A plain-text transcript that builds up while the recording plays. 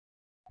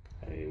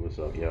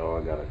What's up, y'all?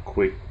 I got a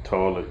quick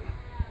toilet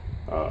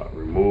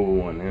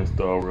removal and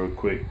install real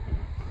quick,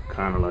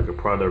 kind of like a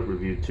product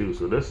review too.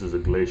 So this is a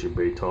Glacier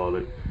Bay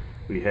toilet.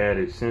 We had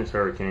it since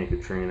Hurricane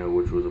Katrina,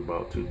 which was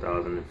about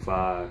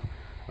 2005.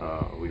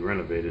 We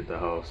renovated the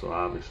house, so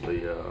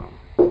obviously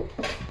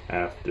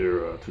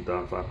after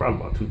 2005, probably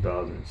about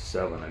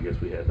 2007, I guess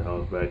we had the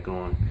house back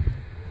on.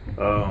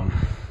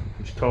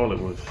 This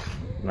toilet was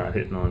not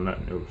hitting on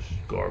nothing. It was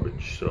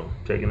garbage, so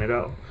taking it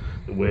out.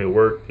 The way it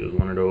worked, it was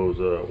one of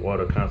those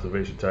water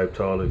conservation type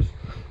toilets.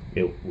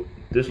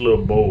 This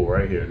little bowl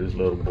right here, this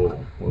little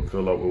bowl will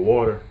fill up with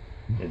water,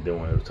 and then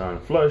when it was time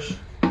to flush,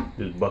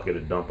 this bucket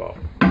would dump out.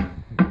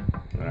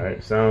 All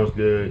right, sounds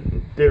good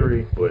in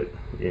theory, but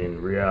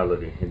in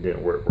reality, it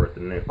didn't work worth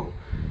the nickel.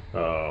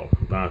 9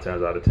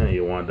 times out of 10,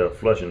 you wind up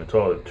flushing the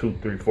toilet 2,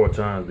 3, 4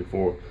 times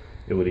before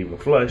it would even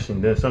flush,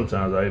 and then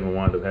sometimes I even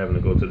wind up having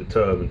to go to the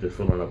tub and just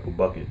filling up a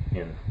bucket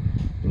and,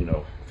 you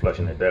know,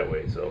 flushing it that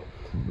way. So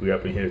we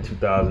up in here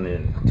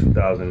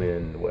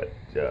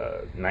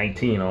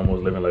 19,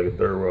 almost living like a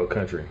third world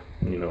country,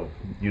 you know,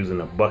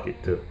 using a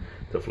bucket to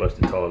flush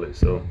the toilet.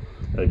 So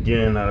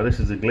again, this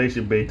is a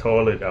Glacier Bay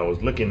toilet. I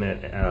was looking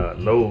at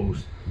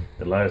Lowe's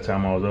the last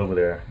time I was over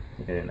there,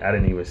 and I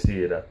didn't even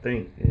see it. I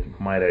think it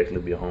might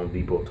actually be a Home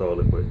Depot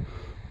toilet, but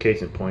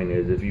case in point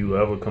is, if you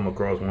ever come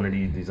across one of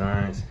these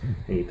designs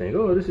and you think,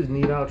 oh, this is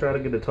neat, I'll try to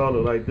get a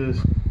toilet like this,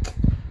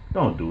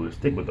 don't do it.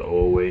 Stick with the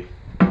old way.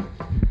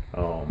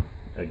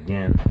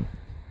 Again,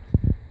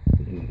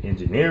 in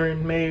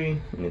engineering, maybe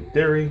in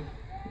theory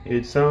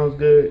it sounds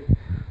good,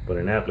 but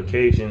in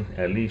application,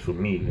 at least for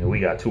me, and we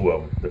got 2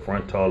 of them, the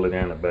front toilet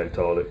and the back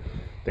toilet.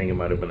 I think it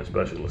might have been a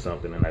special or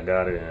something, and I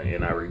got it,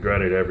 and I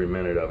regretted every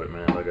minute of it,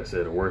 man. Like I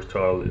said, the worst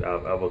toilet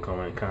I've ever come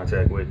in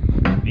contact with.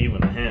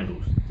 Even the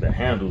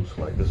handles,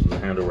 like this was a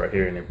handle right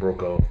here, and it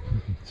broke off.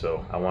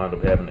 So I wound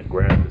up having to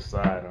grab the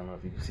side. I don't know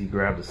if you can see,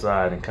 grab the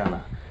side and kind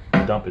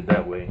of dump it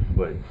that way.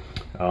 But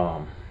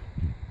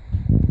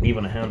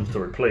even the handles to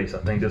replace, I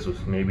think this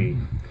was maybe,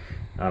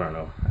 I don't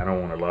know, I don't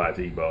want to lie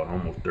to you, about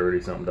almost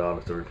 $30-something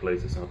to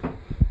replace or something.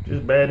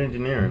 Just bad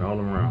engineering all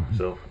around.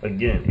 So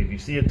again, if you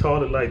see a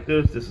toilet like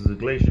this is a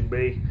Glacier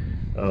Bay.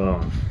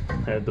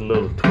 Had the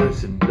little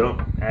twist and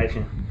dump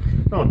action.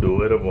 Don't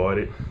do it, avoid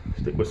it.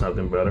 Stick with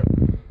something better.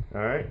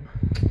 All right,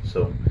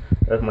 so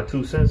that's my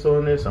 2 cents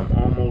on this. I'm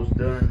almost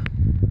done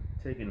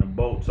taking the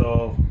bolts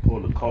off,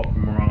 pull the caulk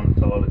from around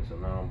the toilet. So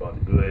now I'm about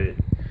to go ahead,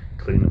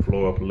 clean the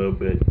floor up a little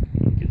bit,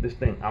 get this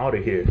thing out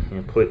of here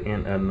and put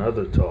in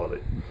another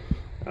toilet.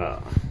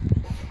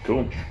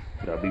 Cool,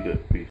 that'll be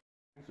good. Peace.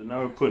 So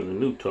now we're putting a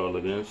new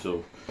toilet in.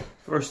 So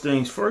first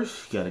things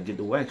first, you gotta get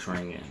the wax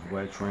ring in. The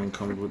wax ring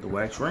comes with the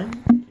wax ring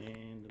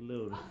and the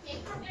little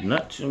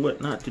nuts and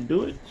whatnot to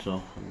do it.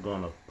 So I'm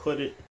gonna put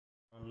it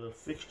on a little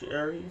fixture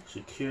area,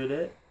 secure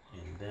that,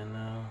 and then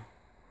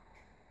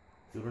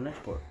do the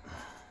next part.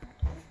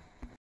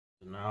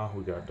 So now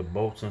we got the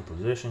bolts in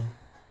position.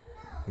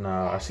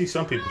 Now I see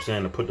some people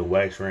saying to put the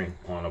wax ring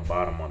on the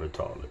bottom of the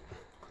toilet.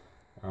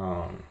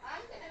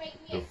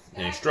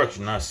 The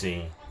instruction I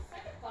seen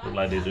look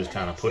like they just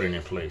kind of put it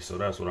in place, so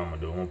that's what I'm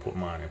gonna do. I'm gonna put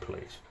mine in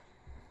place.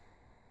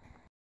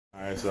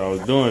 All right, so I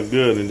was doing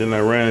good, and then I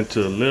ran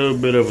into a little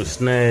bit of a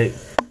snag.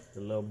 The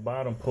little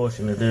bottom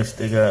portion of this,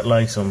 they got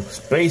like some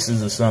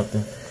spaces or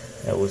something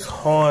that was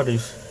hard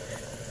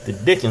as the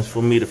dickens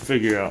for me to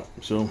figure out.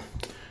 So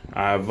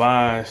I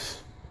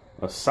advise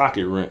a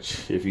socket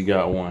wrench if you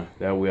got one.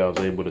 That way I was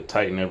able to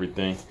tighten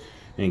everything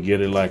and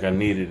get it like I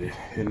needed it.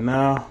 And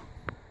now,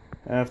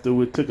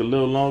 after it took a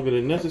little longer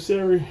than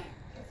necessary,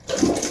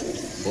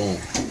 boom,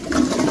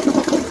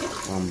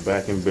 I'm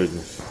back in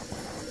business.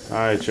 All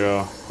right,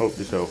 y'all, hope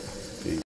this helped.